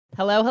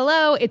Hello,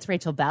 hello. It's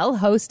Rachel Bell,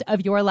 host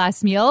of Your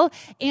Last Meal.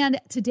 And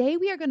today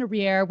we are going to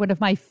re-air one of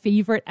my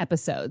favorite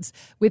episodes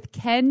with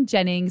Ken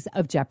Jennings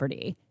of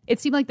Jeopardy! It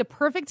seemed like the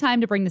perfect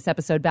time to bring this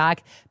episode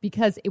back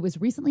because it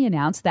was recently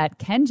announced that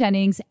Ken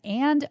Jennings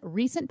and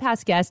recent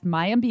past guest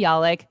Mayim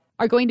Bialik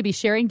are going to be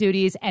sharing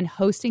duties and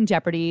hosting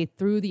Jeopardy!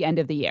 Through the end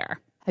of the year.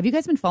 Have you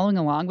guys been following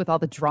along with all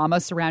the drama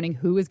surrounding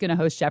who is going to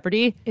host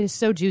Jeopardy! It is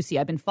so juicy.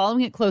 I've been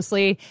following it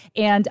closely,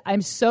 and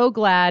I'm so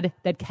glad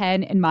that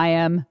Ken and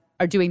Mayim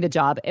are doing the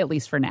job, at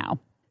least for now.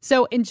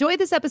 So enjoy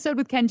this episode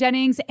with Ken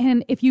Jennings,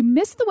 and if you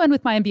missed the one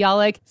with Mayim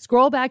Bialik,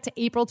 scroll back to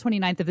April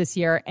 29th of this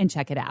year and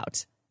check it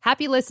out.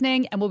 Happy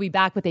listening, and we'll be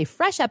back with a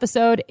fresh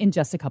episode in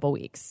just a couple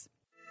weeks.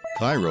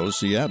 Cairo,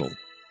 Seattle.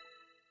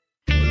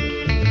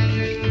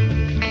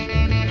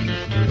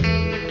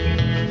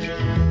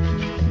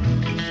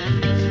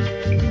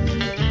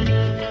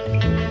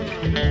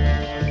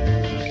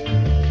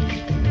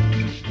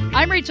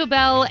 I'm Rachel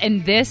Bell,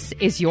 and this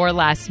is Your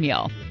Last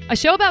Meal, a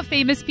show about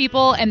famous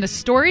people and the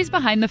stories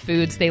behind the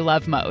foods they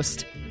love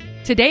most.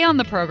 Today on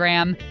the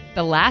program,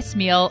 the last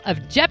meal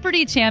of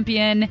Jeopardy!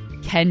 Champion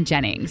Ken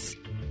Jennings.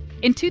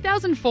 In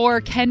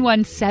 2004, Ken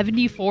won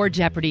 74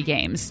 Jeopardy!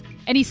 Games,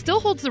 and he still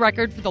holds the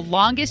record for the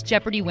longest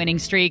Jeopardy! Winning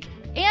streak,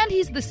 and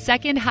he's the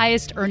second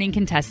highest earning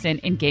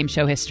contestant in game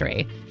show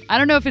history. I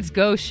don't know if it's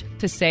gauche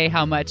to say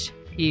how much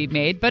he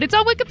made, but it's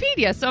on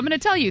Wikipedia, so I'm going to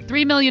tell you,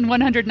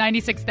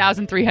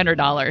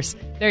 $3,196,300.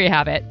 There you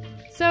have it.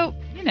 So,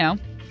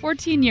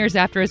 14 years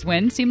after his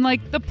win seemed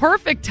like the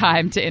perfect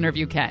time to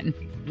interview Ken.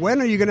 When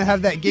are you going to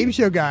have that game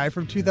show guy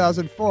from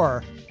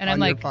 2004 and on I'm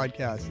like, your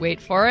podcast? Wait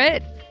for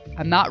it.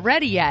 I'm not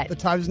ready yet. The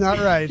time's not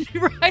right.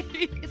 Right.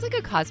 It's like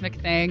a cosmic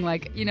thing.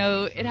 Like,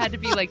 it had to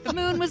be like the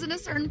moon was in a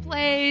certain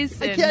place.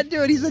 I can't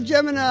do it. He's a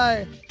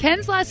Gemini.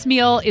 Ken's last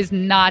meal is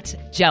not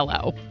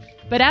Jell-O.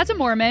 But as a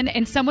Mormon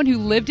and someone who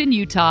lived in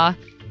Utah,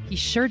 he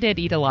sure did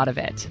eat a lot of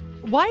it.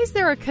 Why is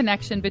there a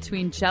connection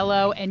between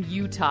Jell-O and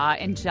Utah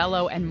and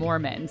Jell-O and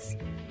Mormons?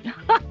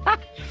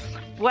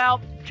 Well,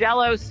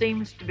 Jell-O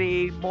seems to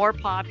be more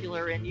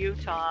popular in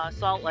Utah,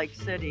 Salt Lake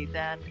City,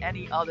 than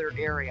any other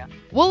area.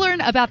 We'll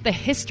learn about the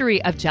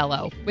history of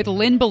Jell-O with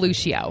Lynn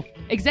Belushio,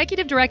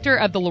 executive director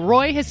of the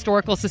Leroy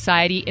Historical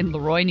Society in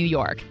Leroy, New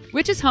York,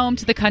 which is home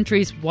to the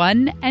country's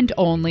one and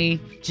only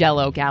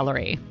Jell-O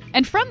gallery.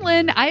 And from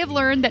Lynn, I have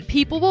learned that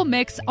people will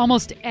mix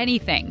almost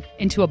anything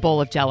into a bowl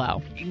of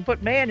Jell-O. You can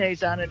put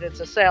mayonnaise on it, it's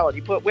a salad.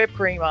 You put whipped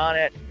cream on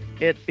it,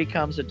 it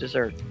becomes a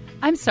dessert.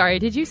 I'm sorry,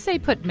 did you say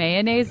put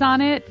mayonnaise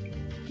on it?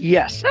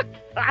 Yes.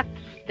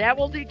 That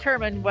will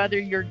determine whether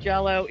your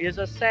Jell-O is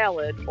a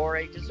salad or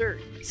a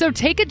dessert. So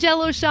take a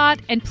Jell-O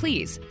shot and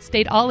please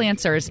state all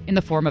answers in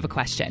the form of a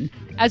question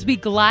as we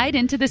glide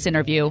into this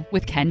interview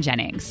with Ken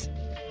Jennings.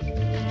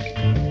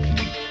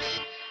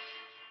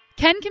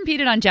 Ken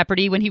competed on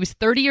Jeopardy! When he was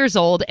 30 years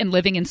old and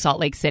living in Salt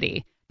Lake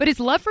City. But his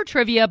love for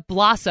trivia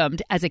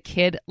blossomed as a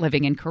kid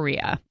living in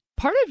Korea.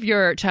 Part of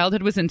your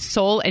childhood was in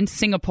Seoul and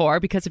Singapore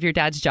because of your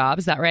dad's job.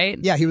 Is that right?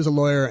 Yeah, he was a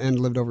lawyer and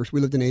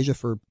we lived in Asia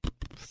for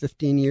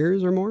 15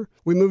 years or more.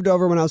 We moved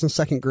over when I was in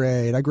second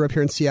grade. I grew up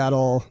here in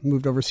Seattle,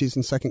 moved overseas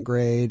in second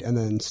grade, and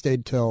then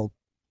stayed till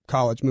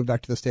college, moved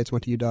back to the States,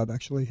 went to UW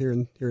actually here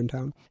in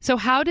town. So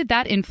how did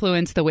that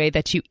influence the way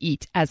that you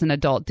eat as an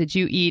adult? Did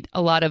you eat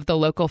a lot of the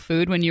local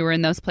food when you were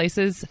in those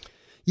places?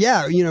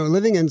 Yeah,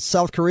 living in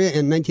South Korea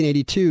in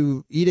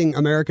 1982, eating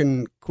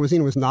American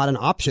cuisine was not an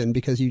option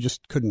because you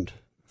just couldn't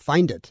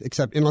find it,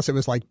 except unless it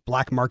was like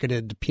black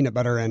marketed peanut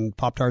butter and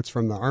Pop-Tarts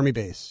from the army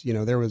base. You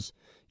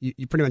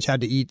pretty much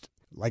had to eat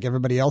like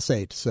everybody else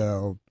ate.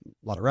 So a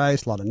lot of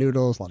rice, a lot of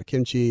noodles, a lot of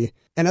kimchi.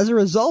 And as a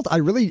result, I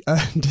really,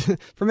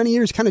 for many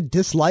years, kind of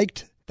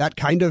disliked that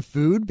kind of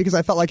food because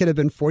I felt like it had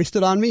been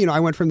foisted on me. I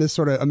went from this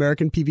sort of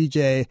American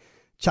PBJ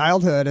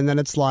childhood, and then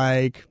it's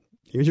like,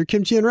 here's your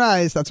kimchi and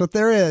rice. That's what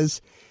there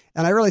is.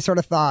 And I really sort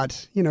of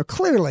thought,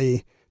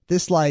 clearly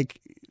this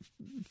like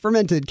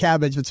fermented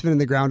cabbage that's been in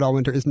the ground all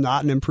winter is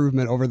not an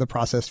improvement over the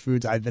processed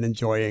foods I've been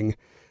enjoying.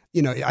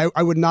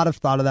 I would not have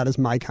thought of that as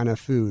my kind of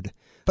food.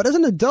 But as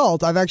an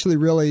adult, I've actually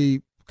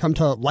really come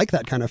to like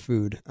that kind of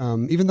food,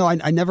 even though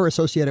I never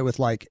associate it with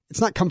it's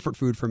not comfort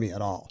food for me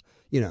at all.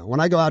 When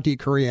I go out to eat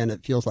Korean,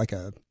 it feels like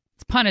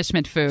it's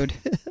punishment food.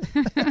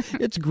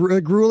 It's a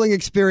grueling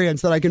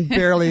experience that I can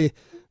barely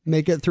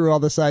make it through all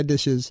the side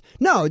dishes.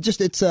 No,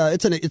 it's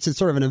a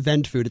sort of an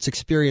event food. It's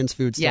experience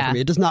food stuff for me.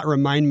 It does not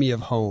remind me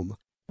of home.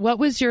 What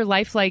was your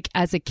life like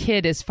as a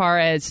kid as far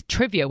as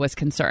trivia was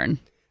concerned?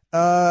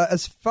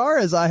 As far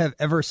as I have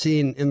ever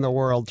seen in the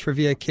world,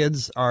 trivia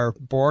kids are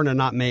born and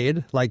not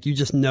made. Like, you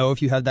just know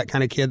if you have that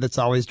kind of kid that's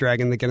always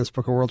dragging the Guinness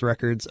Book of World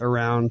Records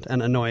around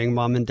and annoying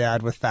mom and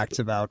dad with facts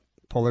about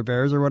polar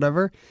bears or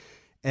whatever.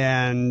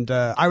 And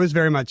I was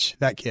very much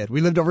that kid. We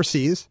lived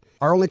overseas.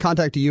 Our only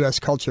contact to U.S.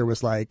 culture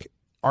was like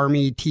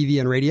Army TV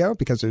and radio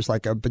because there's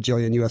like a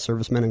bajillion U.S.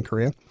 servicemen in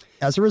Korea.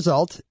 As a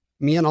result,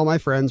 me and all my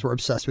friends were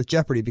obsessed with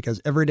Jeopardy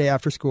because every day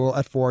after school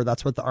at 4,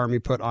 that's what the Army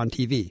put on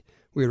TV.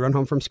 We would run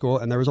home from school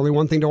and there was only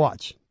one thing to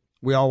watch.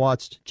 We all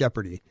watched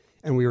Jeopardy.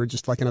 And we were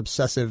just like an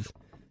obsessive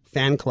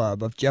fan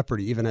club of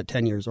Jeopardy, even at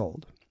 10 years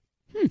old.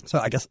 So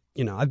I guess,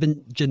 I've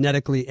been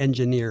genetically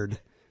engineered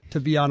to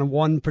be on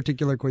one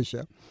particular quiz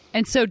show.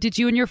 And so did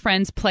you and your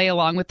friends play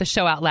along with the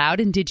show out loud?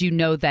 And did you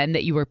know then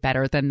that you were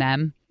better than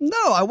them?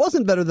 No, I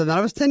wasn't better than that.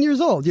 I was 10 years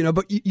old,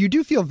 but you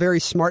do feel very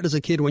smart as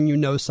a kid when you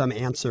know some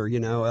answer,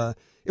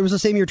 It was the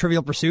same year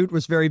Trivial Pursuit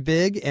was very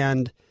big.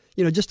 And,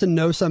 just to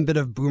know some bit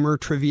of boomer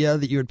trivia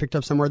that you had picked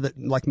up somewhere that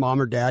like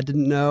mom or dad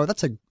didn't know,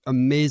 that's an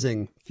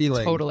amazing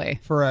feeling. Totally.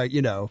 For a,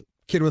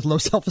 kid with low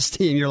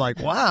self-esteem. You're like,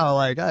 wow,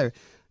 like I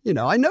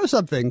know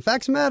something.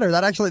 Facts matter.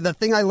 That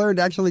thing I learned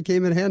actually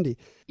came in handy.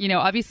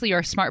 Obviously you're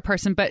a smart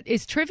person, but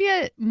is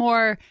trivia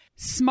more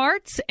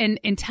smarts and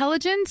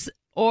intelligence,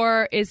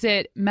 or is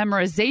it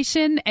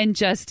memorization and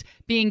just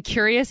being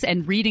curious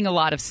and reading a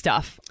lot of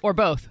stuff, or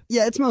both?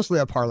 Yeah, it's mostly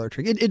a parlor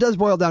trick. It does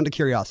boil down to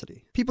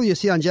curiosity. People you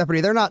see on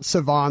Jeopardy, they're not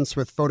savants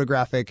with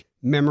photographic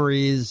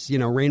memories,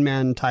 Rain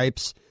Man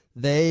types.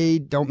 They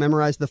don't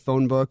memorize the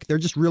phone book. They're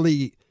just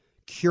really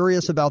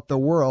curious about the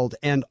world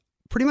and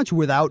pretty much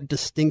without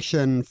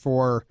distinction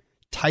for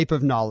type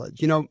of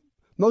knowledge.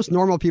 Most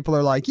normal people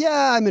are like,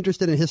 yeah, I'm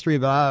interested in history,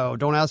 but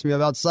don't ask me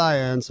about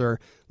science, or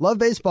love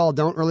baseball,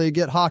 don't really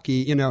get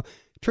hockey.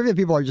 Trivia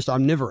people are just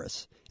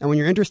omnivorous. And when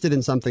you're interested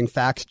in something,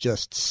 facts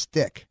just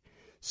stick.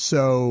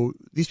 So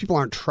these people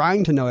aren't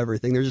trying to know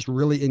everything. They're just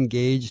really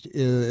engaged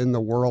in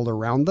the world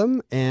around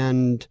them.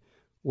 And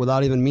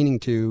without even meaning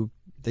to,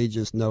 they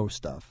just know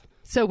stuff.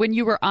 So when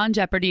you were on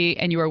Jeopardy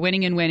and you were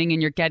winning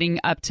and you're getting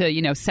up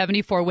to,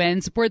 74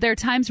 wins, were there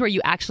times where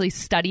you actually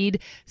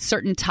studied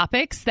certain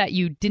topics that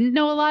you didn't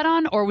know a lot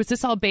on? Or was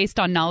this all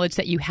based on knowledge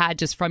that you had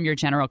just from your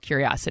general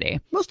curiosity?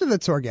 Most of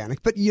it's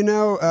organic. But,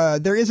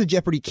 there is a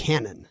Jeopardy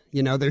canon.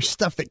 There's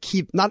stuff that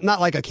not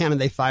like a cannon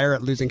they fire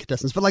at losing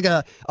contestants, but like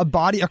a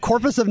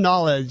corpus of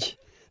knowledge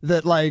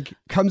that like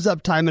comes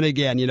up time and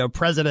again,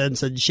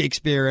 presidents and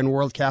Shakespeare and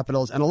world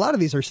capitals. And a lot of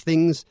these are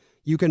things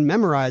you can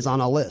memorize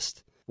on a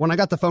list. When I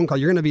got the phone call,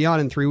 you're going to be on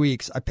in 3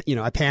 weeks,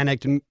 I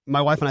panicked, and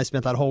my wife and I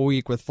spent that whole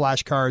week with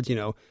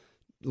flashcards,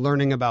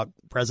 learning about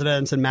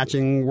presidents and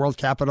matching world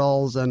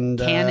capitals and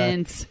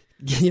cannons,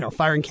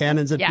 firing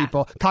cannons at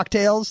people.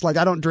 Cocktails, like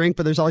I don't drink,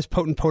 but there's always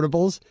potent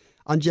potables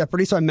on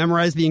Jeopardy, so I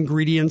memorized the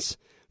ingredients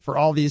for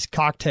all these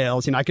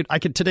cocktails. I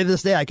could today to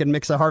this day I could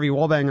mix a Harvey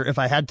Wallbanger if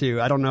I had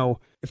to. I don't know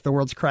if the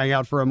world's crying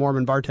out for a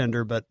Mormon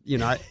bartender, but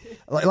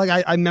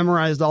I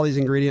memorized all these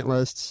ingredient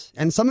lists,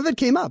 and some of it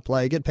came up,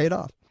 like it paid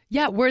off.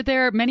 Yeah. Were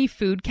there many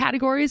food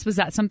categories? Was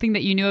that something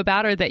that you knew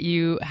about or that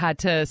you had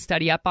to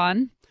study up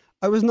on?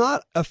 I was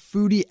not a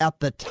foodie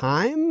at the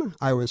time.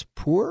 I was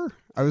poor.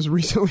 I was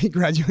recently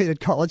graduated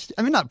college.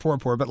 I mean, not poor,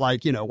 but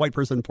like, white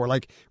person poor,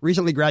 like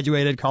recently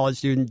graduated college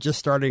student, just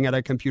starting at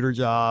a computer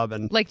job.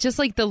 And just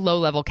like the low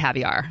level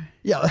caviar.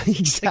 Yeah,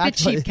 exactly. Like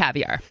the cheap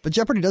caviar. But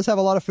Jeopardy does have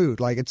a lot of food.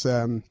 Like it's,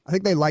 I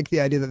think they like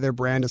the idea that their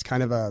brand is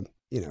kind of a,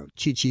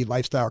 cheat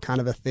lifestyle kind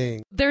of a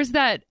thing. There's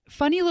that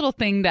funny little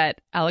thing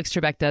that Alex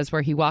Trebek does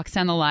where he walks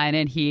down the line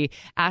and he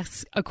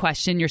asks a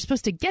question. You're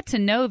supposed to get to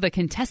know the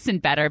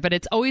contestant better, but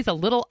it's always a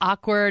little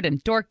awkward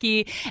and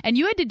dorky. And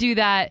you had to do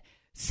that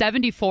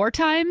 74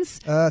 times?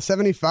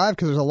 75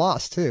 because there's a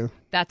loss too.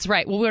 That's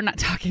right. Well, we're not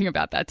talking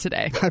about that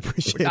today. I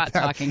appreciate We're not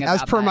that. talking about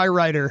As per that. my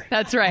writer.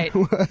 That's right.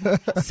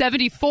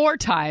 74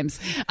 times.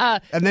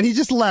 And then he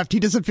just left. He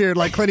disappeared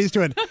like Clint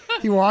Eastwood.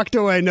 He walked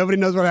away. Nobody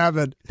knows what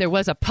happened. There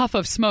was a puff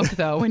of smoke,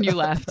 though, when you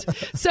left.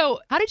 So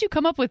how did you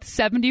come up with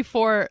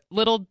 74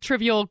 little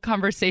trivial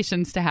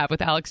conversations to have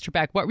with Alex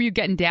Trebek? What were you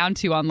getting down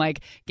to on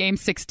like game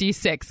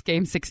 66,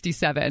 game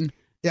 67?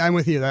 Yeah, I'm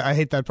with you. I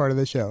hate that part of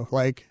the show.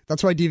 Like,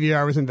 that's why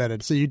DVR was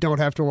invented. So you don't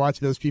have to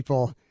watch those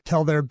people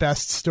tell their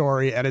best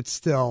story, and it's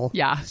still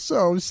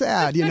so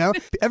sad,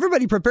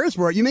 Everybody prepares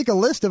for it. You make a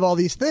list of all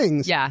these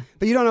things,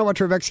 but you don't know what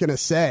Trebek's going to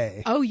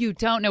say. Oh, you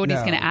don't know what he's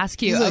going to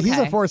ask you? He's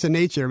a force of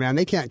nature, man.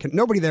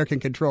 Nobody there can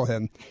control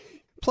him.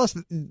 Plus,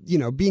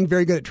 being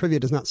very good at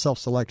trivia does not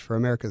self-select for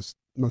America's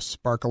most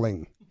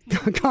sparkling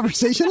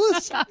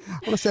conversationalist. I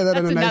want to say that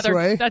in a nice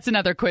way. That's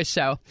another quiz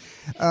show.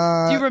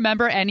 Do you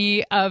remember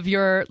any of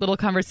your little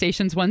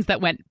conversations, ones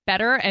that went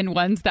better and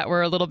ones that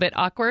were a little bit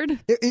awkward?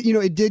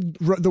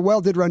 The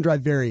well did run dry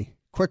very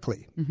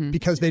quickly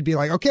because they'd be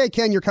like, okay,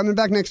 Ken, you're coming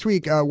back next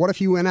week. What if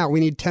you went out?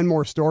 We need 10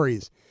 more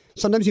stories.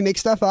 Sometimes you make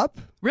stuff up.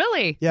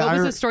 Really? Yeah, what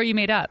was the story you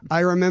made up? I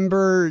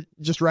remember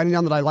just writing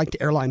down that I liked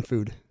airline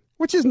food,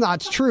 which is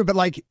not true, but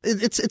like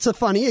it's a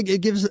funny.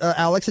 It gives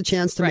Alex a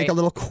chance to make a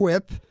little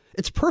quip.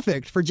 It's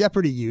perfect for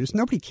Jeopardy use.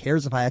 Nobody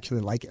cares if I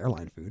actually like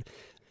airline food.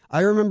 I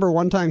remember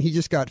one time he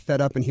just got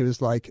fed up and he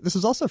was like, this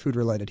is also food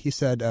related. He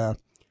said,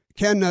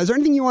 Ken, is there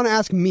anything you want to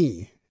ask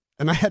me?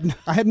 And I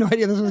had no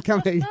idea this was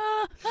coming.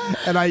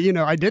 And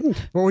I didn't.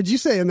 What would you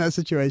say in that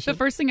situation? The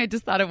first thing I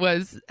just thought of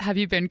was, have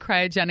you been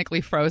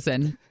cryogenically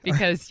frozen?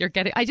 Because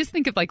I just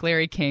think of like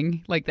Larry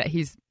King, like that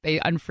they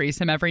unfreeze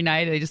him every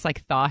night. And they just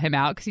like thaw him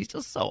out because he's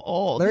just so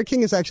old. Larry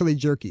King is actually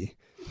jerky.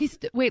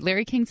 Wait,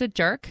 Larry King's a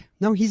jerk?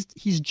 No, he's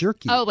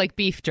jerky. Oh, like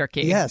beef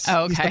jerky. Yes.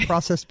 Oh, okay. He's the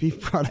processed beef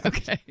product.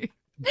 Okay.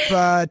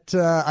 But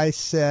I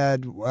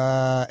said,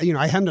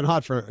 I hemmed and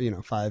hawed for,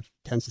 5,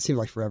 10, it seemed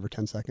like forever,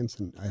 10 seconds.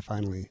 And I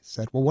finally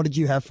said, well, what did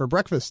you have for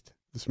breakfast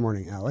this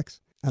morning, Alex,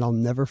 and I'll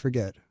never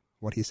forget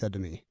what he said to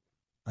me.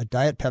 A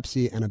Diet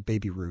Pepsi and a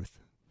Baby Ruth.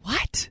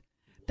 What?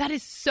 That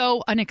is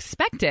so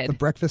unexpected. The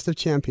breakfast of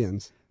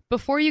champions.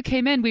 Before you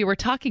came in, we were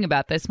talking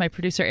about this, my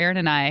producer Aaron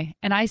and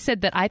I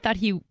said that I thought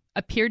he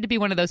appeared to be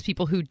one of those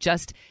people who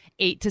just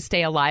ate to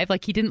stay alive.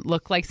 Like, he didn't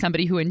look like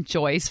somebody who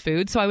enjoys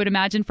food. So I would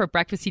imagine for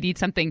breakfast he'd eat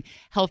something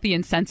healthy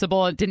and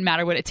sensible. It didn't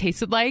matter what it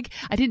tasted like.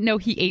 I didn't know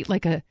he ate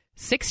like a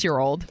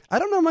 6-year-old. I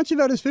don't know much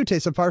about his food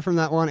taste apart from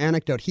that one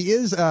anecdote. He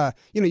is,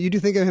 you do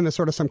think of him as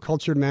sort of some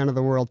cultured man of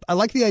the world. I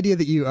like the idea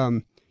that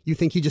you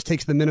think he just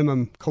takes the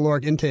minimum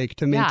caloric intake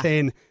to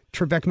maintain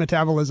Trebek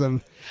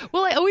metabolism.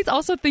 Well, I always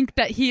also think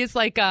that he is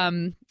like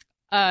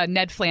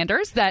Ned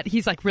Flanders, that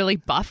he's like really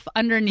buff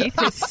underneath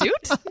his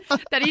suit,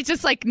 that he's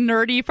just like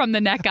nerdy from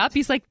the neck up.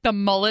 He's like the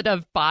mullet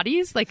of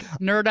bodies, like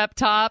nerd up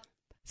top,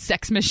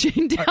 sex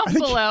machine down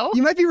below.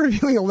 You might be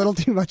revealing a little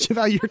too much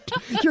about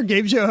your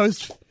game show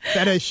host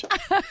fetish.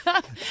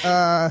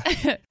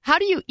 How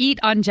do you eat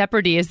on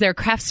Jeopardy? Is there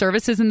craft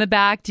services in the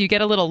back? Do you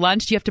get a little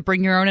lunch? Do you have to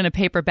bring your own in a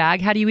paper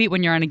bag? How do you eat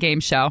when you're on a game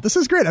show? This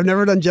is great. I've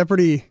never done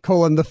Jeopardy,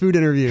 the food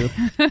interview.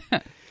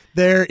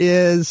 There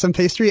is some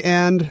pastry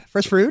and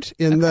fresh fruit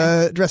in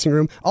the dressing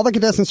room. All the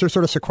contestants are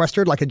sort of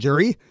sequestered like a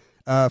jury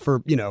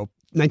for,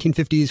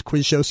 1950s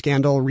quiz show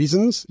scandal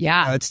reasons.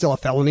 Yeah. It's still a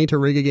felony to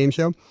rig a game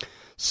show.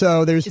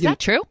 So there's... Is that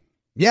true?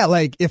 Yeah,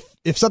 like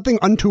if something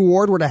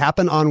untoward were to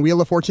happen on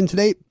Wheel of Fortune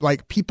today,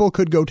 like people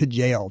could go to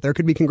jail. There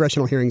could be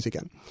congressional hearings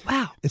again.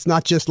 Wow. It's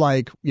not just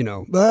like,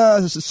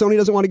 Sony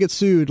doesn't want to get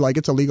sued. Like,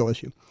 it's a legal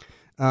issue.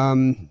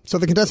 So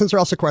the contestants are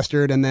all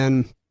sequestered, and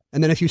then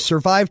if you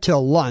survive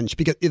till lunch,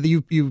 because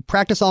you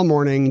practice all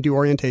morning, do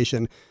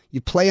orientation, you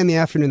play in the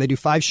afternoon, they do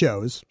 5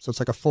 shows, so it's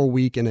like a full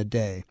week in a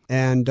day.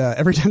 And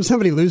every time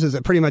somebody loses,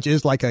 it pretty much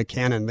is like a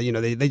cannon.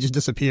 They just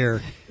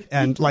disappear,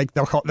 and like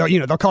they'll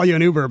call you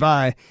an Uber.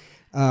 Bye.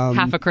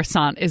 Half a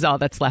croissant is all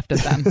that's left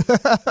of them.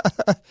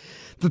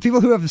 The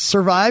people who have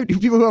survived,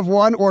 people who have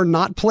won or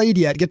not played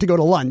yet, get to go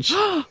to lunch.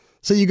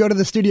 So you go to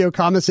the studio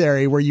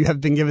commissary where you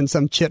have been given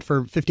some chit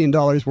for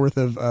 $15 worth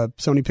of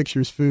Sony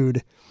Pictures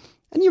food.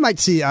 And you might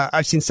see,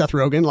 I've seen Seth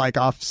Rogen like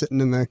off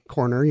sitting in the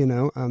corner,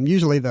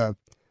 Usually the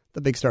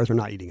big stars are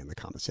not eating in the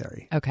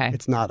commissary. Okay.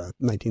 It's not a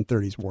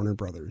 1930s Warner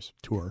Brothers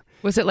tour.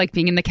 Was it like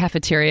being in the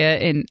cafeteria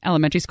in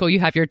elementary school?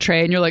 You have your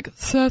tray and you're like,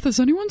 Seth, is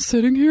anyone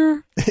sitting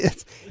here?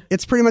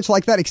 It's pretty much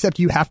like that, except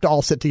you have to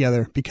all sit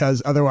together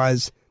because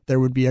otherwise there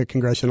would be a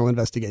congressional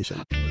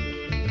investigation.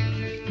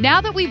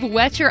 Now that we've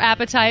whet your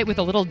appetite with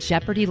a little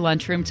Jeopardy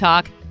lunchroom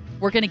talk,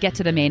 we're going to get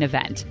to the main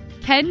event,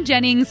 Ken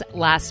Jennings'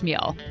 last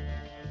meal.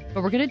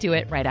 But we're going to do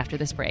it right after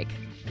this break.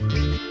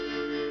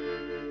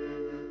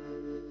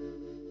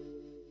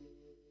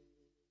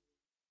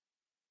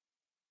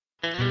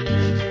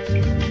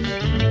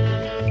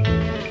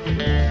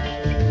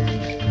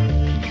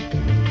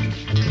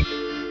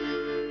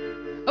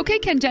 Okay,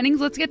 Ken Jennings,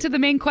 let's get to the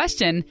main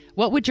question.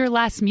 What would your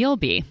last meal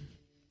be?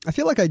 I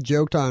feel like I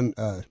joked on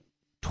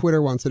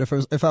Twitter once that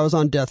if I was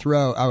on death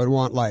row, I would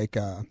want like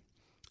a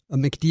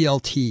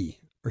McDLT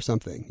or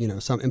something,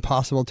 some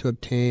impossible to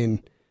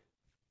obtain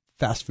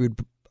fast food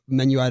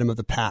menu item of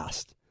the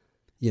past.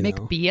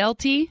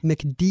 McBLT?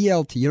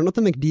 McDLT. You don't know what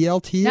the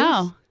McDLT is?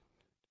 No.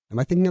 Am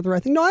I thinking of the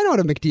right thing? No, I know what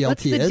a McDLT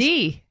What's the is.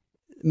 D?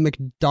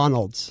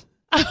 McDonald's.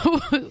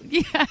 Oh,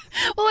 yeah.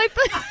 Well, I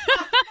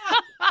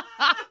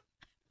thought...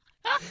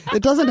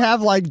 It doesn't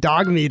have like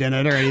dog meat in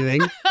it or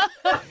anything.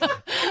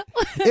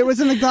 It was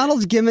a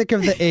McDonald's gimmick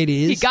of the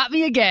 80s. He got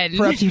me again.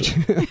 Perhaps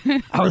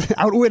I was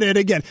outwitted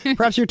again.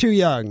 Perhaps you're too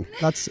young.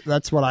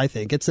 That's what I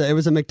think. It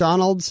was a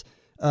McDonald's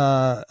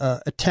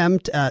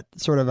attempt at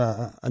sort of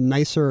a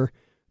nicer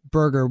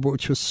burger,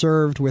 which was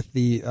served with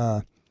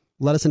the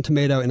lettuce and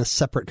tomato in a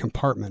separate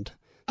compartment.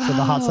 So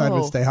the hot side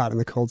would stay hot and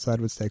the cold side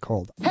would stay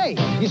cold. Hey,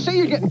 you say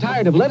you're getting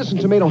tired of lettuce and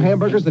tomato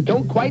hamburgers that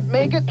don't quite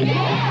make it?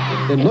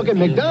 Then look at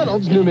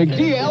McDonald's new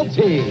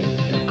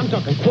McDLT. I'm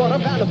talking quarter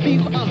pound of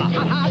beef on the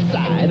hot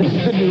side.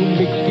 The new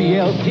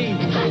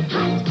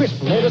McDLT.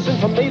 Crisp lettuce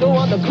and tomato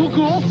on the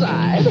cool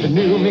side. The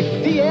new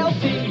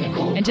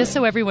McDLT. And just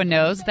so everyone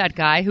knows, that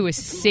guy who is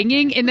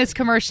singing in this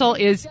commercial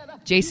is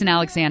Jason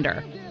Alexander,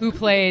 who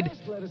played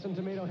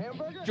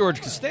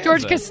George Costanza.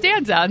 George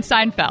Costanza on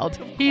Seinfeld.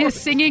 He is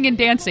singing and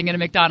dancing in a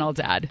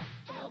McDonald's ad.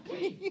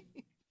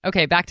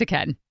 Okay, back to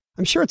Ken.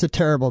 I'm sure it's a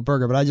terrible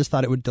burger, but I just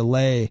thought it would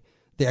delay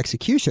the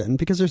execution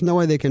because there's no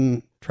way they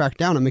can track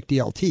down a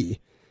McDLT.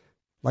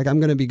 Like, I'm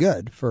going to be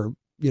good for,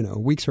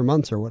 weeks or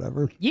months or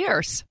whatever.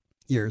 Years.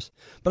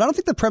 But I don't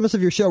think the premise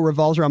of your show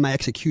revolves around my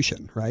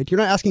execution, right? You're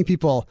not asking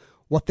people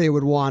what they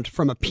would want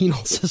from a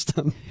penal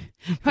system.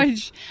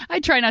 I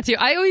try not to.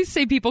 I always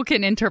say people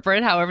can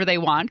interpret however they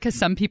want because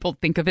some people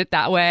think of it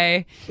that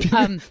way.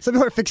 Some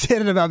people are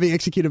fixated about being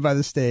executed by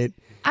the state.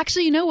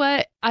 Actually, you know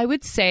what? I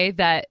would say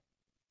that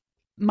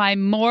my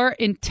more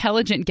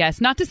intelligent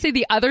guess, not to say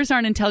the others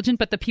aren't intelligent,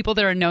 but the people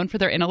that are known for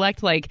their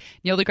intellect, like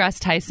Neil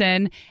deGrasse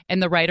Tyson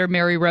and the writer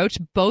Mary Roach,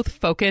 both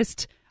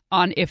focused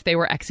on if they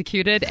were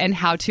executed and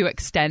how to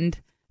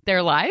extend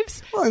their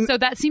lives. Well, so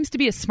that seems to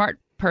be a smart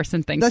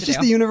person thing That's to just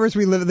do. the universe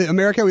we live in, the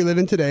America we live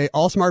in today.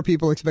 All smart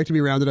people expect to be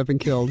rounded up and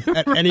killed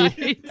at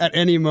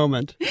any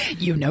moment.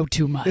 You know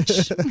too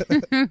much.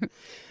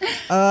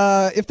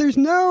 If there's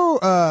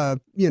no,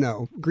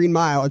 Green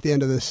Mile at the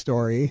end of this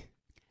story,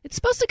 It's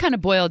supposed to kind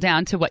of boil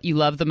down to what you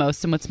love the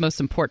most and what's most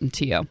important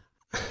to you.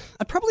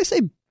 I'd probably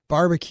say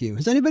barbecue.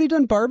 Has anybody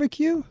done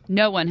barbecue?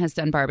 No one has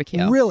done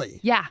barbecue. Really?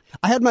 Yeah.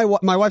 I had my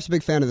wife's a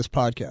big fan of this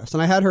podcast,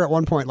 and I had her at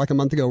one point, like a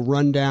month ago,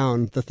 run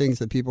down the things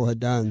that people had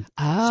done,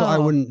 so I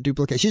wouldn't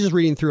duplicate. She's just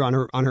reading through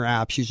on her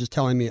app. She's just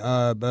telling me,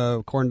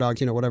 corn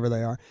dogs, whatever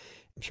they are.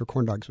 I'm sure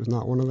corn dogs was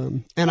not one of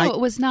them. And it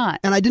was not.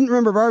 And I didn't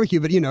remember barbecue,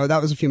 but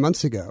that was a few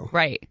months ago.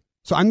 Right.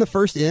 So I'm the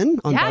first in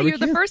on barbecue? Yeah, you're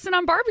the first in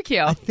on barbecue.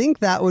 I think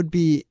that would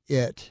be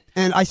it.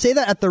 And I say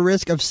that at the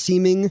risk of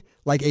seeming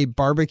like a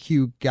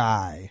barbecue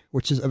guy,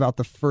 which is about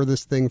the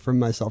furthest thing from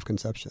my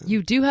self-conception.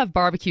 You do have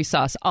barbecue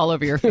sauce all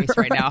over your face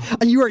right now.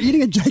 And you are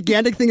eating a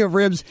gigantic thing of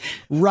ribs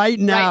right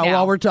now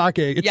while we're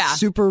talking. It's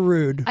super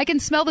rude. I can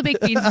smell the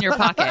baked beans in your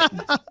pocket.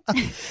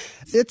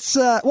 It's,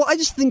 I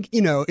just think,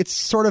 it's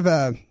sort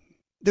of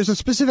there's a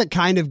specific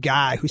kind of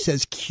guy who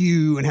says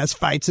Q and has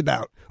fights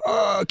about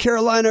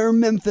Carolina or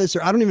Memphis,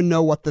 or I don't even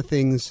know what the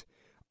things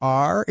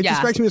are. It just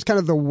strikes me as kind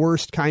of the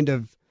worst kind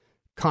of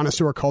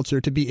connoisseur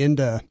culture to be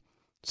into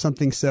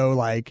something so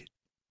like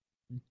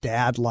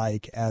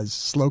dad-like as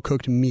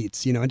slow-cooked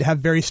meats, and to have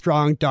very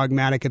strong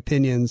dogmatic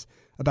opinions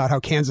about how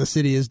Kansas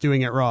City is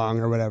doing it wrong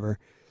or whatever.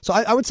 So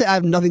I would say I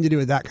have nothing to do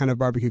with that kind of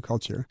barbecue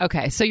culture.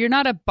 Okay, so you're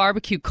not a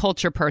barbecue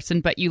culture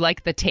person, but you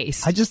like the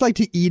taste. I just like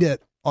to eat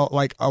it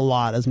like a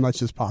lot, as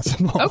much as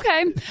possible.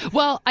 Okay.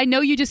 Well, I know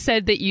you just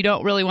said that you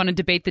don't really want to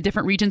debate the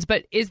different regions,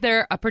 but is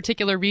there a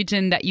particular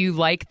region that you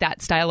like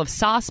that style of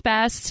sauce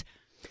best?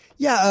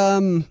 Yeah.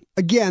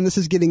 Again, this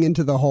is getting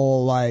into the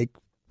whole like,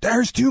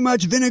 there's too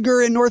much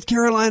vinegar in North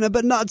Carolina,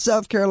 but not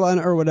South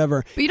Carolina or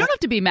whatever. But you don't have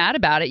to be mad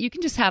about it. You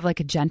can just have like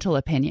a gentle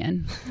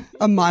opinion.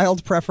 A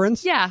mild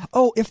preference? Yeah.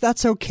 Oh, if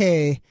that's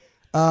okay.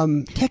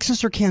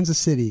 Texas or Kansas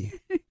City,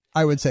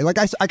 I would say. Like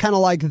I kind of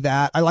like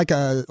that. I like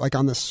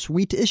on the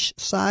sweetish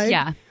side.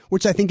 Yeah.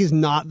 Which I think is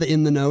not the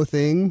in the know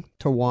thing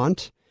to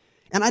want.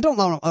 And I don't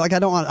want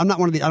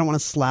to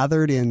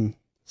slathered in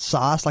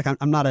sauce. Like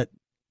I'm not at,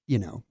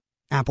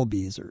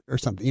 Applebee's or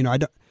something.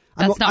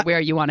 That's not where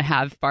you want to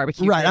have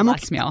barbecue right, for your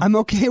last meal. I'm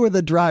okay with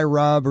a dry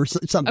rub or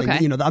something.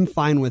 Okay. I'm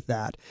fine with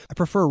that. I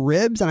prefer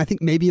ribs, and I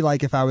think maybe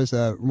like if I was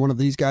one of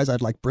these guys,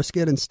 I'd like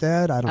brisket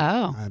instead. I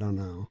don't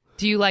know.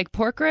 Do you like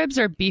pork ribs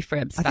or beef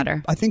ribs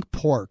better? I think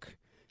pork.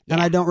 Yeah.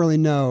 And I don't really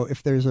know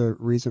if there's a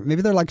reason.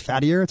 Maybe they're like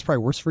fattier. It's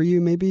probably worse for you,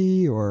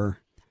 maybe, or...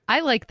 I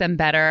like them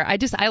better.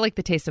 I like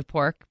the taste of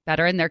pork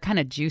better, and they're kind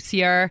of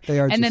juicier. They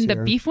are and juicier. Then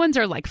the beef ones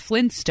are like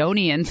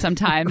Flintstonian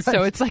sometimes, Right.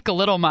 So it's like a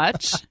little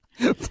much.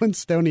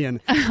 Flintstonian.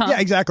 Yeah,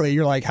 exactly.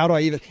 You're like, how do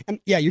I even... And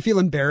yeah, you feel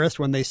embarrassed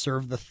when they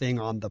serve the thing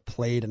on the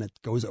plate and it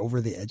goes over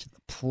the edge of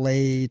the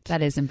plate.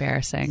 That is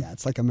embarrassing. Yeah,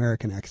 it's like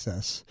American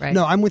excess. Right.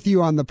 No, I'm with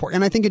you on the pork.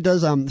 And I think it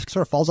does sort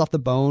of falls off the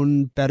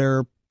bone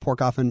better. Pork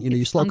often,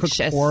 you slow cook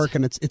pork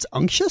and it's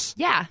unctuous.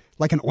 Yeah.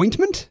 Like an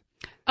ointment?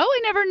 Oh, I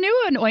never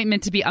knew an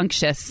ointment to be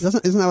unctuous.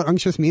 Isn't that what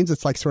unctuous means?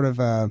 It's like sort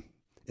of,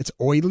 it's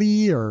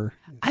oily or...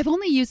 I've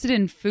only used it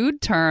in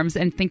food terms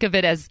and think of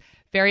it as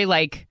very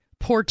like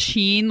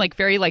porcine, like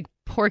very like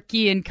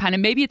porky and kind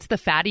of maybe it's the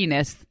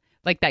fattiness,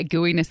 like that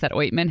gooiness that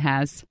ointment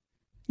has.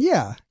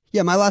 Yeah.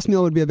 Yeah, my last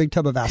meal would be a big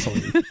tub of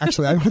Vaseline.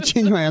 Actually, I want to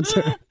change my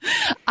answer.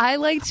 I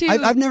like to...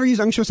 I've never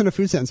used unctuous in a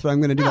food sense, but I'm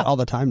going to do that all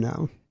the time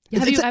now.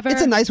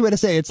 It's a nice way to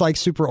say it's like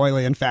super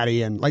oily and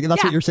fatty and like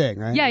that's what you're saying,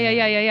 right?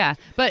 Yeah.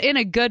 But in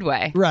a good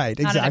way. Right,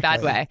 exactly. Not in a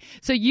bad way.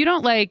 So you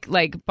don't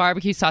like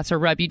barbecue sauce or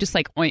rub, you just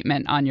like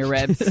ointment on your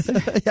ribs.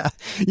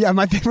 Yeah,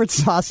 my favorite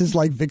sauce is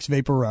like Vicks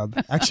Vapor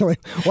Rub. Actually,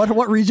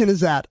 what region is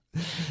that?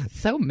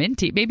 So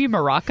minty. Maybe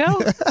Morocco?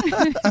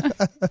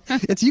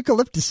 It's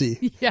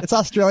eucalyptusy. Yeah. It's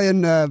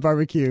Australian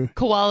barbecue.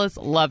 Koalas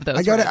love those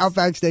I go ribs. to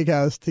Outback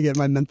Steakhouse to get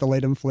my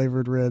mentholatum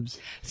flavored ribs.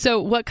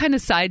 So what kind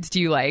of sides do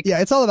you like?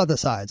 Yeah, it's all about the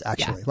sides,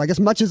 actually. Yeah. Like as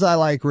much as I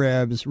like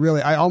ribs,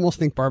 really, I almost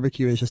think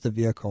barbecue is just a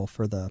vehicle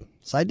for the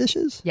side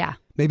dishes. Yeah.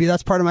 Maybe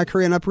that's part of my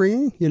Korean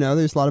upbringing.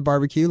 There's a lot of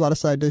barbecue, a lot of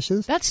side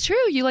dishes. That's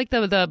true. You like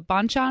the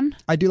banchan?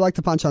 I do like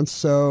the banchan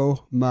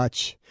so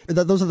much.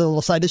 Those are the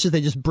little side dishes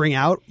they just bring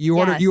out. You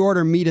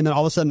order meat, and then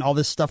all of a sudden all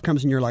this stuff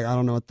comes, and you're like, I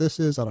don't know what this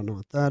is. I don't know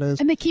what that is.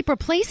 And they keep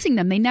replacing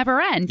them. They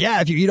never end.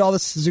 Yeah, if you eat all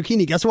this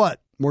zucchini, guess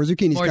what? More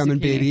zucchini's coming,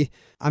 baby.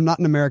 I'm not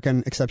an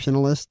American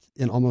exceptionalist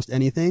in almost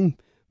anything,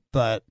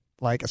 but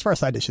like as far as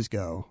side dishes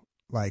go,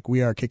 like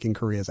we are kicking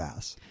Korea's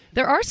ass.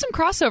 There are some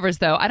crossovers,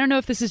 though. I don't know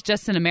if this is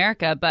just in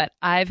America, but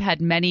I've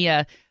had many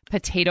a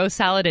potato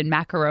salad and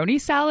macaroni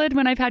salad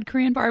when I've had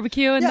Korean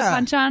barbecue and the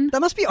banchan.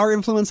 That must be our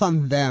influence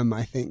on them,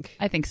 I think.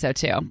 I think so,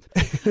 too.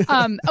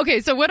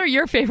 Okay, so what are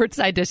your favorite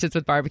side dishes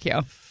with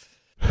barbecue?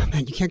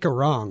 Man, you can't go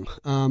wrong.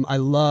 I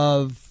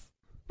love...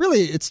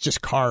 Really, it's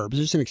just carbs.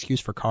 It's just an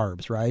excuse for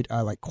carbs, right?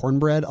 I like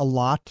cornbread a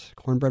lot.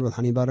 Cornbread with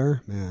honey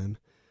butter, man.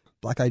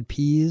 Black-eyed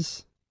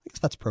peas. I guess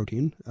that's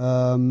protein.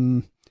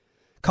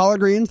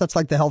 Collard greens, that's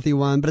like the healthy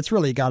one, but it's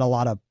really got a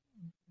lot of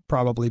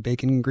probably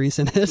bacon grease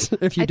in it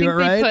if you I do think it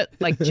right. they put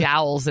like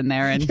jowls in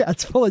there and Yeah,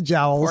 it's full of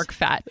jowls. pork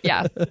fat.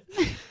 Yeah.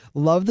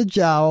 Love the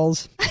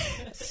jowls.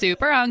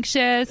 Super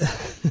unctuous.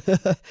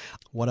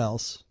 What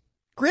else?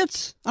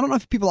 Grits. I don't know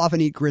if people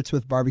often eat grits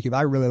with barbecue, but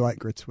I really like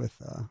grits with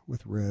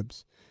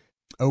ribs.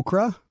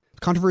 Okra.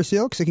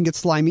 Controversial because it can get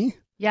slimy.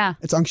 Yeah.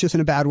 It's unctuous in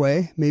a bad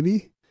way,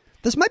 maybe.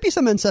 This might be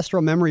some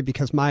ancestral memory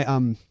because my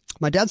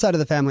dad's side of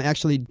the family,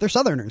 actually, they're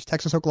Southerners,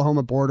 Texas,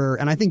 Oklahoma border,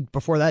 and I think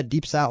before that,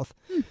 deep South.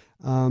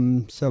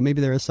 So maybe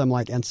there is some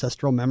like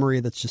ancestral memory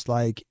that's just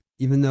like,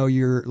 even though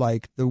you're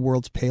like the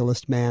world's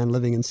palest man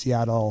living in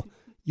Seattle,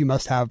 you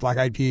must have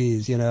black-eyed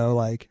peas,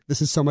 like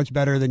this is so much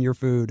better than your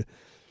food.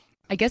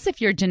 I guess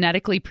if you're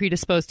genetically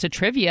predisposed to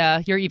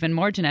trivia, you're even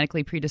more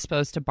genetically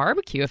predisposed to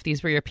barbecue if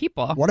these were your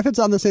people. What if it's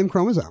on the same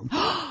chromosome?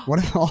 What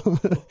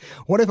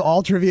if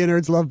all trivia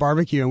nerds love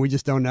barbecue and we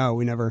just don't know?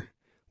 We never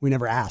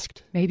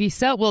asked. Maybe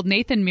so. Well,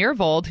 Nathan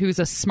Myhrvold, who's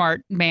a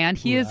smart man,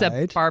 he is a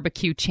Right.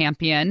 barbecue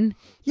champion.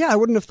 Yeah, I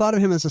wouldn't have thought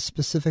of him as a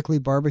specifically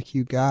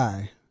barbecue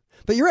guy.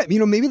 But you're right.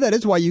 Maybe that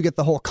is why you get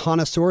the whole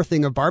connoisseur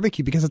thing of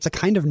barbecue, because it's a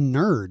kind of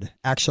nerd,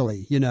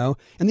 actually, And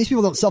these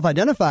people don't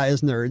self-identify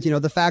as nerds.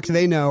 The facts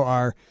they know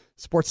are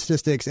sports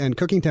statistics and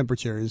cooking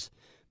temperatures.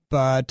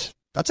 But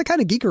that's a kind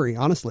of geekery,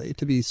 honestly,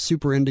 to be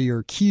super into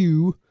your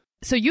Q.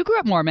 So you grew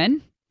up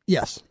Mormon.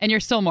 Yes, And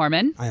you're still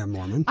Mormon. I am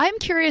Mormon. I'm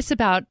curious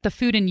about the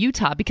food in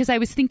Utah because I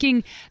was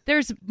thinking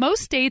there's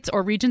most states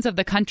or regions of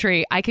the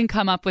country I can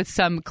come up with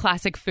some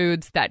classic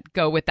foods that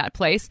go with that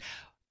place.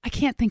 I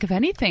can't think of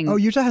anything. Oh,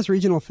 Utah has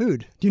regional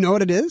food. Do you know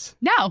what it is?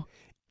 No.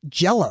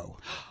 Jell-O.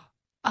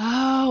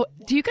 Oh,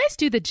 do you guys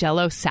do the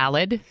Jell-O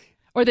salad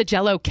or the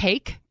Jell-O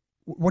cake?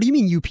 What do you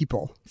mean, you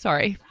people?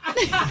 Sorry.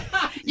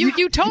 You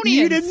Utonians.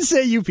 You didn't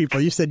say you people.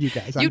 You said you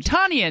guys.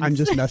 Utonians. I'm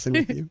just messing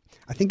with you.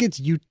 I think it's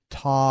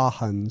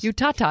Utahans.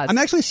 Utatas. I'm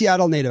actually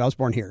Seattle native. I was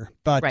born here.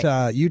 But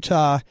Right.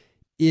 Utah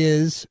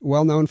is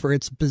well known for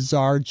its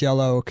bizarre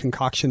Jell-O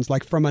concoctions,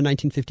 like from a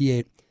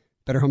 1958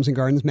 Better Homes and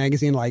Gardens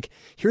magazine. Like,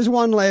 here's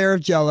one layer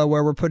of Jell-O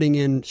where we're putting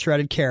in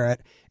shredded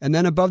carrot. And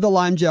then above the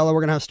lime Jell-O,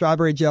 we're going to have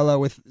strawberry Jell-O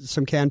with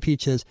some canned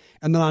peaches.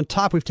 And then on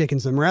top, we've taken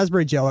some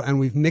raspberry Jell-O and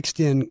we've mixed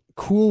in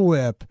Cool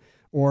Whip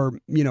or,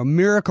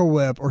 Miracle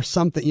Whip or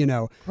something,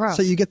 Gross.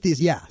 So you get these,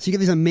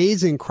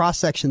 amazing cross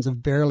sections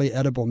of barely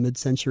edible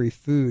mid-century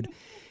food.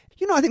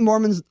 I think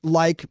Mormons,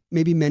 like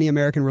maybe many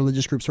American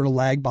religious groups, sort of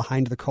lag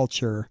behind the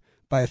culture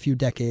by a few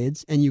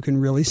decades, and you can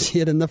really see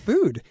it in the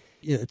food.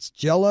 It's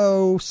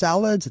Jell-O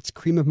salads, it's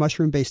cream of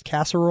mushroom-based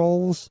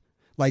casseroles,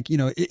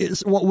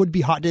 it's what would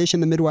be hot dish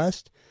in the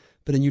Midwest,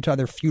 but in Utah,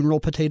 they're funeral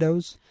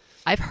potatoes.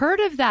 I've heard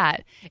of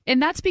that.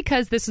 And that's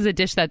because this is a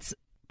dish that's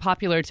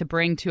popular to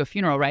bring to a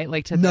funeral, right?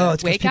 Like to No, the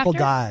it's because wake people after?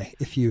 die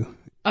if you...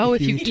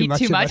 If you eat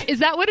too much. of it. Is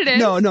that what it is?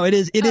 No, it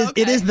is. It is.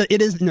 Okay.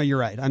 It is. No, you're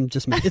right. I'm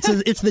just.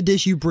 It's the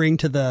dish you bring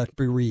to the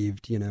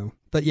bereaved.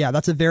 But yeah,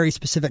 that's a very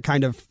specific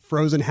kind of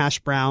frozen hash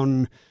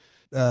brown,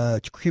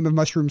 cream of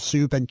mushroom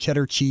soup and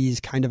cheddar cheese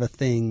kind of a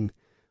thing.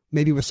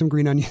 Maybe with some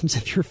green onions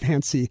if you're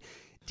fancy.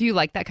 Do you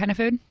like that kind of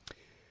food?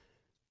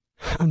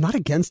 I'm not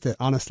against it,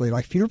 honestly.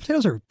 Like, funeral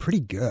potatoes are pretty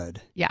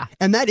good. Yeah.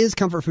 And that is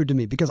comfort food to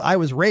me because I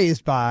was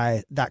raised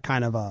by that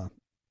kind of a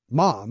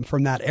mom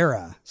from that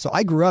era. So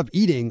I grew up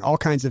eating all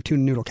kinds of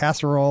tuna noodle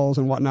casseroles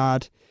and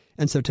whatnot.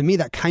 And so to me,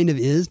 that kind of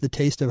is the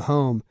taste of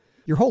home.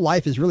 Your whole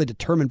life is really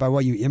determined by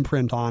what you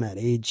imprint on at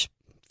age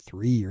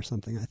 3 or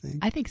something, I think.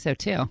 I think so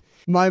too.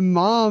 My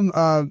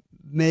mom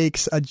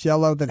makes a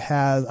Jell-O that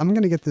has, I'm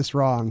going to get this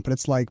wrong, but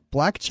it's like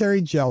black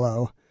cherry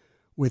Jell-O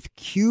with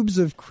cubes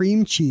of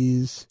cream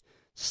cheese,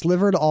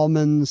 slivered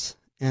almonds,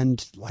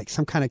 and like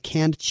some kind of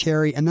canned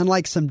cherry, and then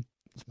like some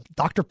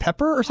Dr.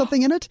 Pepper or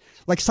something in it,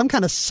 like some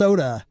kind of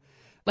soda.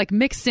 Like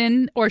mixed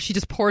in, or she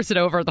just pours it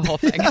over the whole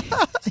thing.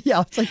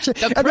 Yeah, it's like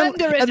The and creme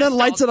de then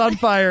lights it on resistance.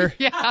 fire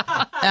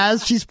Yeah.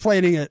 as she's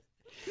plating it.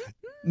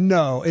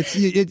 No, it's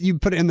you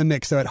put it in the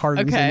mix so it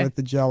hardens Okay. in with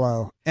the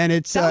Jell-O, and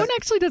it's That one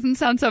actually doesn't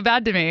sound so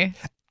bad to me.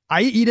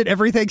 I eat it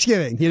every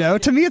Thanksgiving.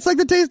 To me, it's like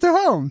the taste of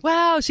home.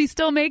 Wow, she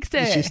still makes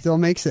it. She still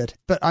makes it,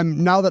 but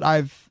now that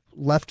I've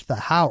left the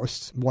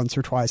house once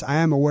or twice, I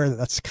am aware that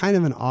that's kind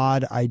of an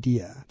odd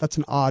idea. That's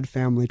an odd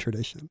family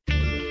tradition.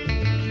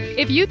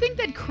 If you think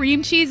that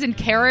cream cheese and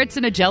carrots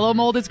in a Jell-O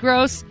mold is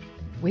gross,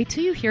 wait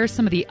till you hear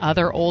some of the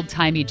other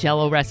old-timey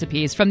Jell-O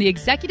recipes from the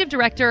executive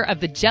director of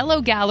the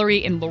Jell-O Gallery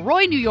in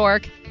Leroy, New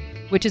York,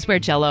 which is where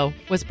Jell-O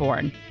was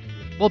born.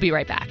 We'll be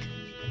right back.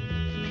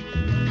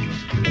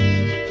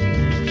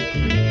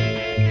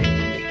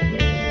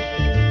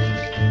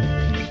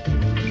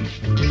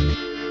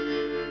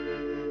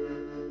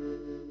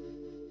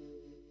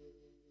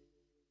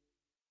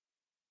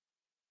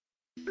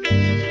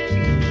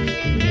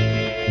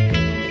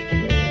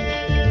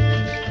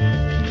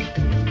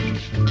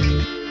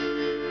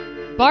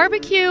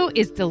 Barbecue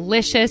is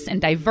delicious and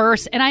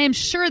diverse, and I am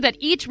sure that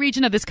each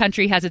region of this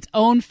country has its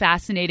own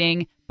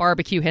fascinating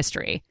barbecue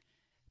history.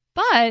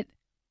 But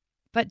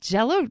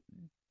Jell-O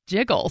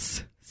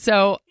jiggles.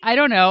 So I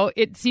don't know.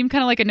 It seemed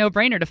kind of like a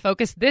no-brainer to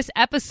focus this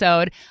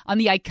episode on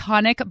the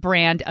iconic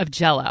brand of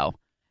Jell-O.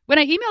 When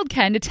I emailed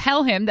Ken to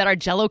tell him that our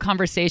Jell-O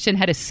conversation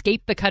had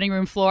escaped the cutting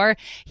room floor,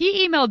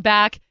 he emailed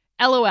back,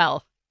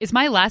 LOL, is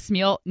my last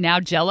meal now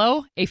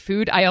Jell-O, a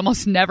food I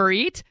almost never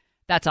eat?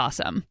 That's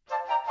awesome.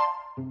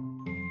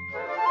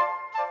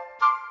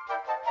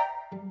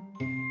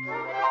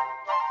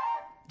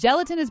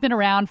 Gelatin has been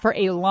around for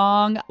a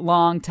long,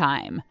 long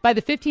time. By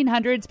the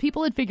 1500s,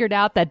 people had figured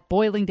out that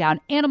boiling down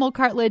animal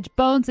cartilage,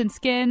 bones, and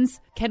skins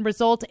can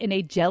result in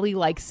a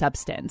jelly-like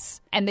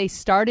substance. And they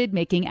started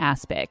making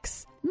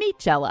aspics. Meet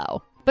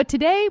Jell-O. But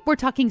today, we're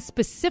talking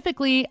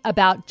specifically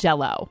about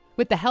Jell-O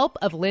with the help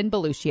of Lynn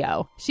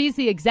Beluccio. She's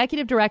the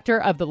executive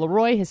director of the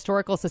Leroy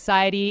Historical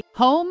Society,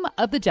 home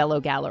of the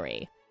Jell-O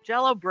Gallery.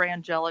 Jell-O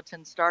brand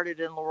gelatin started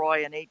in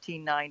Leroy in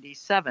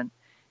 1897.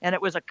 And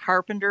it was a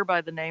carpenter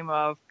by the name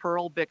of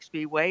Pearl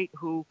Bixby Waite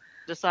who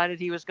decided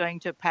he was going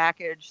to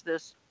package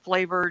this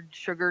flavored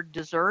sugared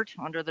dessert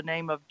under the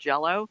name of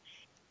Jell-O.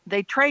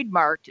 They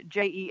trademarked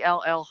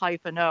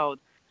JELL-O.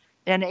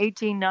 In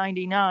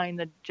 1899,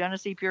 the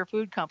Genesee Pure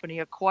Food Company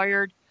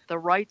acquired the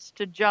rights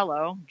to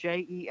Jell-O,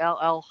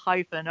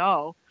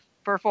 JELL-O,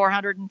 for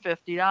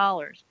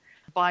 $450.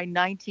 By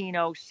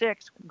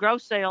 1906,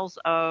 gross sales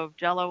of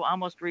Jell-O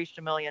almost reached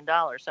 $1 million.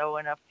 So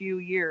in a few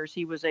years,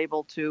 he was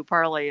able to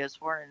parlay his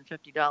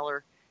 $450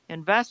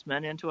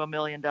 investment into $1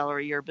 million a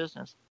year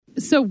business.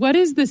 So what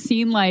is the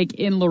scene like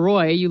in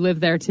Leroy? You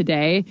live there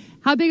today.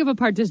 How big of a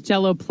part does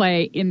Jell-O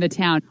play in the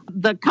town?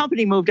 The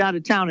company moved out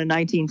of town in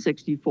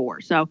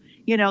 1964. So,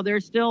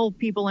 there's still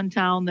people in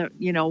town that,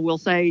 will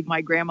say my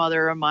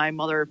grandmother and my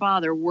mother or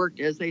father worked,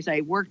 as they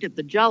say, worked at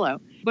the Jell-O.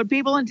 But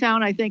people in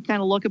town, I think,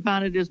 kind of look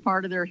upon it as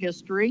part of their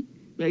history.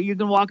 You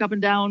can walk up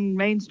and down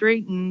Main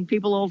Street and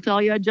people will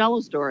tell you a Jell-O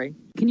story.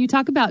 Can you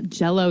talk about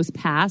Jell-O's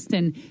past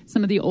and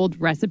some of the old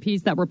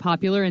recipes that were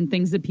popular and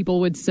things that people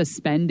would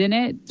suspend in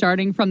it?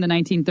 Starting from the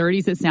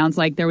 1930s, it sounds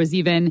like there was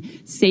even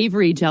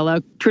savory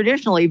Jell-O.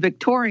 Traditionally,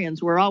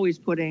 Victorians were always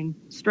putting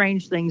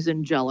strange things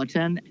in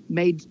gelatin,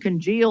 made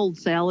congealed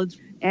salads.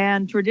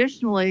 And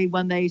traditionally,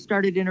 when they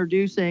started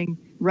introducing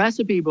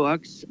recipe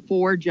books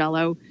for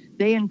Jell-O,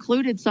 they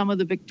included some of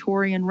the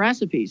Victorian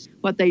recipes.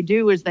 What they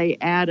do is they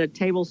add a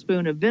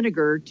tablespoon of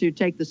vinegar to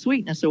take the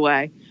sweetness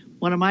away.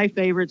 One of my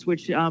favorites,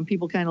 which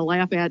people kind of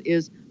laugh at,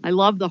 is I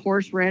love the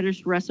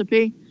horseradish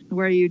recipe,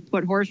 where you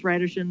put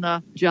horseradish in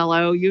the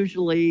Jell-O,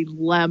 usually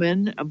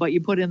lemon, but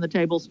you put in the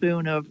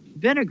tablespoon of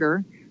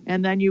vinegar,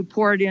 and then you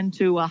pour it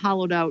into a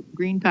hollowed out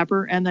green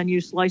pepper, and then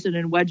you slice it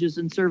in wedges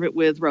and serve it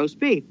with roast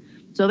beef.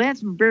 So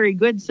that's a very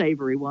good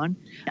savory one.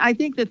 I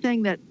think the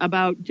thing that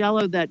about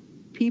Jell-O that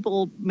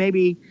people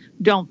maybe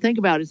don't think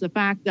about is the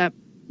fact that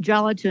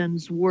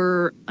gelatins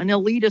were an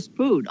elitist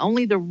food.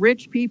 Only the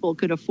rich people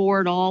could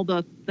afford all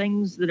the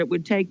things that it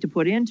would take to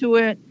put into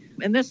it.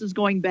 And this is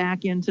going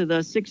back into the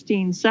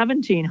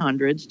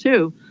 1700s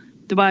too.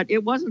 But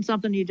it wasn't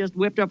something you just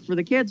whipped up for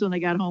the kids when they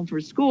got home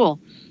from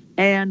school.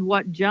 And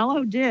what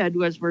Jell-O did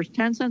was for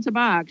 10 cents a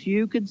box,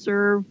 you could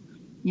serve,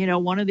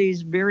 one of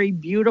these very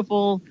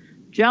beautiful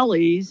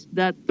jellies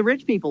that the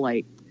rich people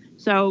ate.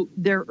 So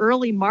their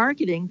early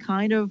marketing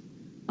kind of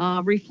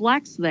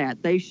reflects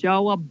that. They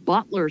show a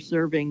butler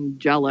serving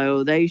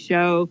Jell-O. They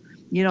show,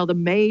 the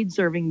maid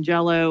serving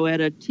Jell-O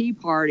at a tea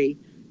party.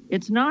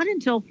 It's not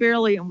until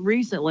fairly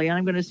recently,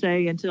 I'm going to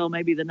say until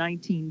maybe the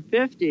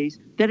 1950s,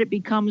 that it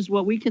becomes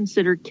what we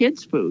consider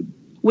kids' food.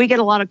 We get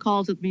a lot of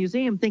calls at the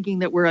museum thinking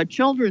that we're a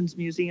children's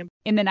museum.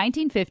 In the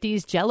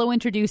 1950s, Jell-O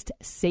introduced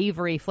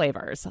savory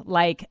flavors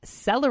like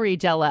celery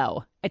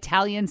Jell-O,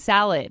 Italian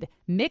salad,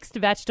 mixed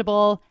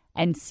vegetable,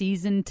 and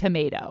seasoned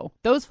tomato.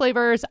 Those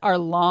flavors are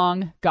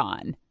long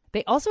gone.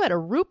 They also had a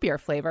root beer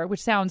flavor,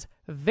 which sounds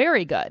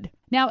very good.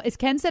 Now, as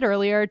Ken said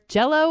earlier,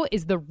 Jell-O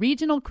is the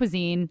regional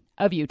cuisine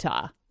of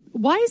Utah.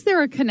 Why is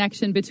there a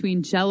connection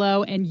between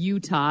Jell-O and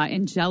Utah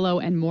and Jell-O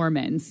and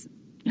Mormons?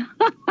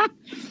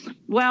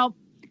 Well,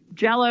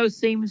 Jell-O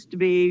seems to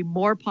be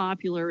more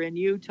popular in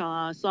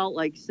Utah, Salt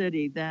Lake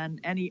City,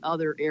 than any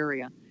other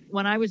area.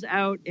 When I was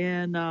out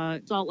in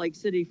Salt Lake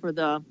City for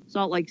the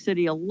Salt Lake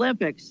City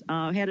Olympics,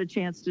 I had a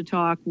chance to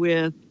talk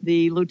with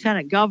the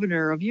lieutenant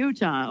governor of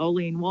Utah,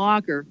 Olene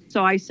Walker.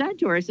 So I said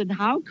to her,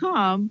 how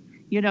come,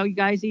 you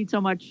guys eat so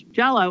much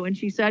Jell-O? And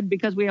she said,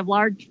 because we have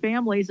large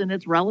families and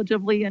it's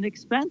relatively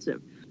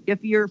inexpensive.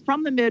 If you're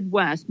from the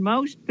Midwest,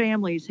 most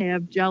families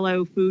have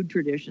Jell-O food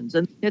traditions.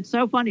 And it's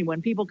so funny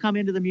when people come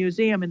into the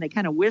museum and they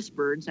kind of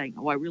whisper and say,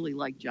 I really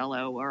like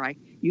Jell-O, or I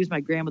use my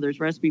grandmother's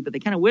recipe, but they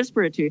kind of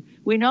whisper it to you.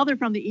 We know they're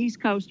from the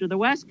East Coast or the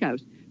West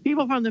Coast.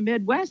 People from the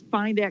Midwest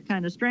find that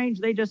kind of strange.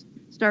 They just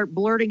start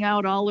blurting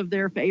out all of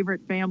their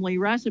favorite family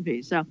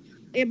recipes. So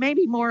it may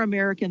be more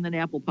American than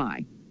apple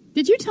pie.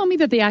 Did you tell me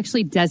that they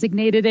actually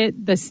designated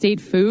it the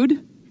state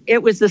food?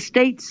 It was the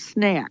state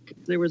snack.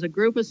 There was a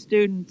group of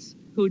students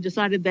who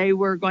decided they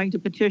were going to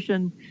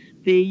petition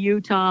the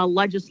Utah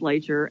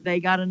legislature. They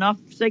got enough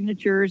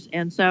signatures,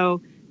 and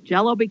so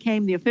Jell-O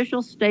became the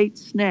official state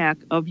snack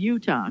of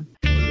Utah.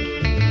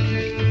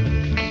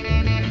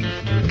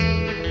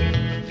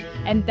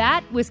 And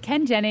that was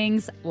Ken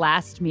Jennings'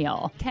 Last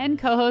Meal. Ken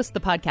co-hosts the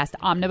podcast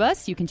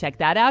Omnibus. You can check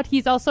that out.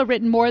 He's also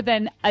written more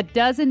than a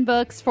dozen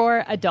books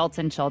for adults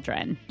and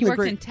children. You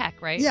worked in tech,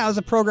 right? Yeah, I was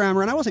a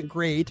programmer, and I wasn't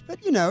great, but,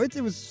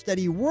 it was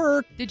steady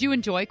work. Did you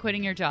enjoy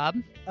quitting your job?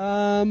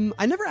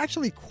 I never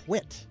actually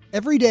quit.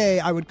 Every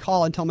day I would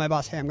call and tell my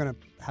boss, hey, I'm going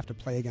to have to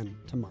play again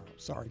tomorrow.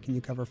 Sorry, can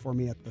you cover for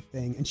me at the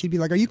thing? And she'd be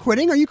like, are you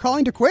quitting? Are you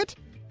calling to quit?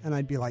 And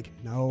I'd be like,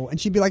 no.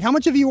 And she'd be like, how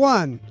much have you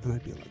won? And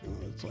I'd be like,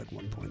 oh, it's like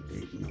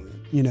 1.8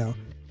 million,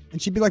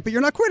 And she'd be like, but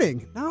you're not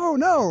quitting.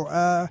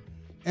 No.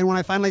 And when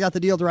I finally got the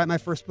deal to write my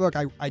first book,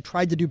 I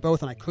tried to do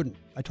both and I couldn't.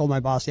 I told my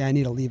boss, I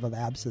need a leave of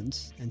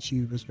absence. And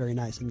she was very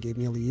nice and gave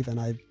me a leave, and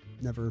I've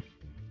never...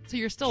 So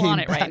you're still on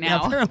it right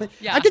now. Yeah, apparently.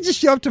 Yeah. I could just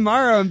show up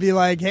tomorrow and be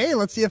like, hey,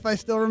 let's see if I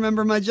still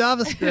remember my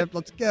JavaScript.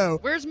 Let's go.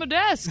 Where's my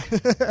desk?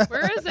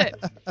 Where is it?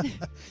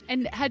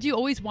 And had you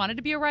always wanted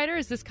to be a writer?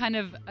 Is this kind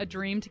of a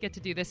dream to get to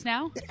do this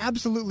now? It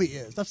absolutely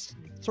is. That's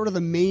sort of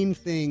the main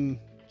thing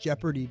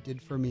Jeopardy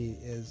did for me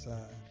is,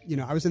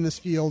 I was in this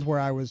field where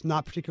I was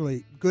not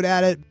particularly good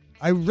at it.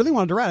 I really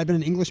wanted to write. I've been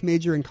an English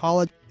major in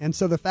college. And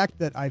so the fact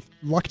that I've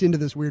lucked into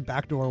this weird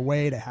backdoor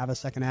way to have a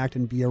second act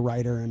and be a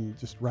writer and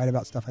just write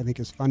about stuff I think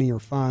is funny or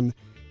fun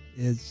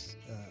is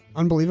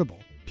unbelievable.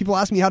 People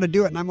ask me how to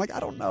do it, and I'm like, I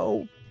don't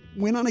know.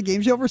 Win on a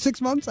game show for 6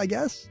 months, I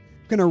guess.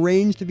 I'm going to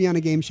arrange to be on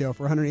a game show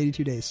for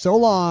 182 days. So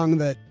long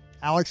that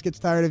Alex gets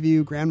tired of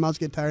you, grandmas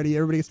get tired of you,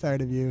 everybody gets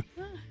tired of you.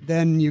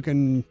 Then you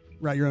can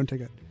write your own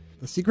ticket.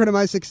 The secret of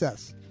my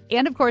success.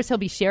 And of course, he'll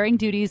be sharing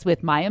duties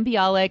with Mayim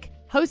Bialik,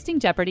 hosting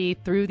Jeopardy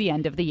through the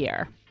end of the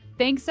year.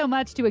 Thanks so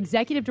much to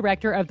Executive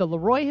Director of the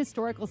Leroy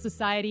Historical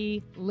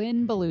Society,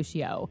 Lynn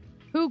Beluccio,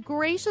 who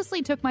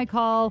graciously took my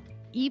call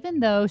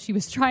even though she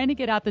was trying to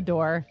get out the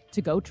door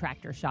to go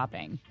tractor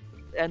shopping.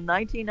 In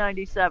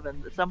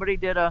 1997, somebody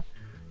did a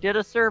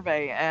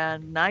survey,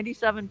 and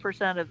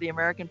 97% of the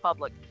American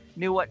public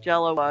knew what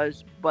Jell-O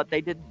was, but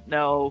they didn't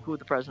know who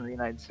the President of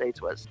the United States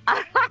was.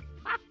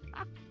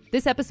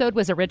 This episode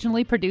was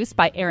originally produced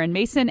by Aaron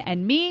Mason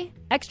and me.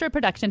 Extra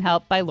production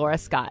help by Laura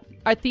Scott.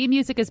 Our theme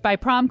music is by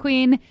Prom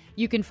Queen.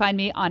 You can find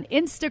me on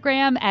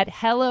Instagram at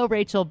Hello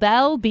Rachel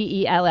Bell,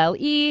 Belle.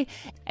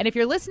 And if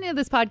you're listening to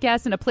this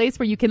podcast in a place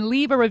where you can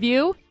leave a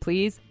review,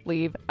 please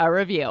leave a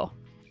review.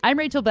 I'm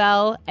Rachel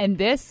Bell, and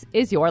this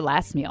is Your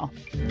Last Meal.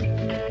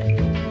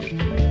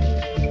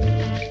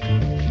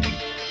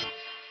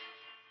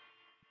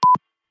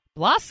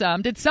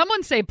 Blossom? Did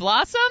someone say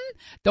blossom?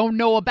 Don't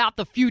know about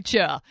the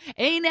future.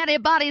 Ain't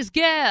anybody's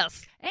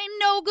guess. Ain't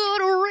no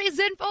good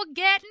reason for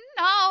getting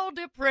all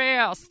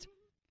depressed. Is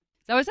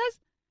that what it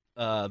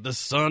says? The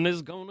sun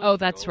is gonna. Oh,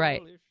 that's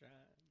right.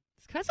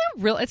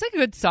 It's a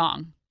good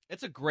song.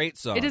 It's a great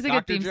song. It is a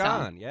Dr. good theme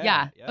John. song.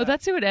 Yeah. Oh,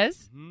 that's who it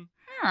is? Mm-hmm.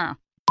 Huh.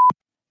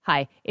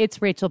 Hi,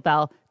 it's Rachel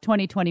Bell,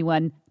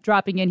 2021,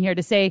 dropping in here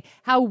to say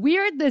how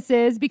weird this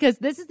is because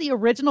this is the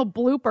original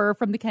blooper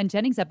from the Ken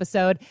Jennings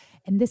episode,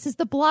 and this is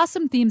the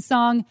Blossom theme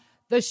song,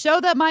 the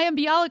show that Mayim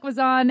Bialik was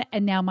on,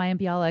 and now Mayim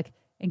Bialik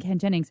and Ken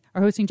Jennings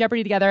are hosting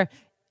Jeopardy together.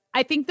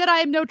 I think that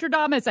I am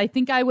Nostradamus. I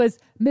think I was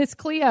Miss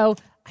Cleo.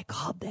 I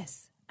called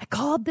this.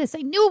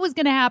 I knew it was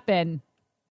going to happen.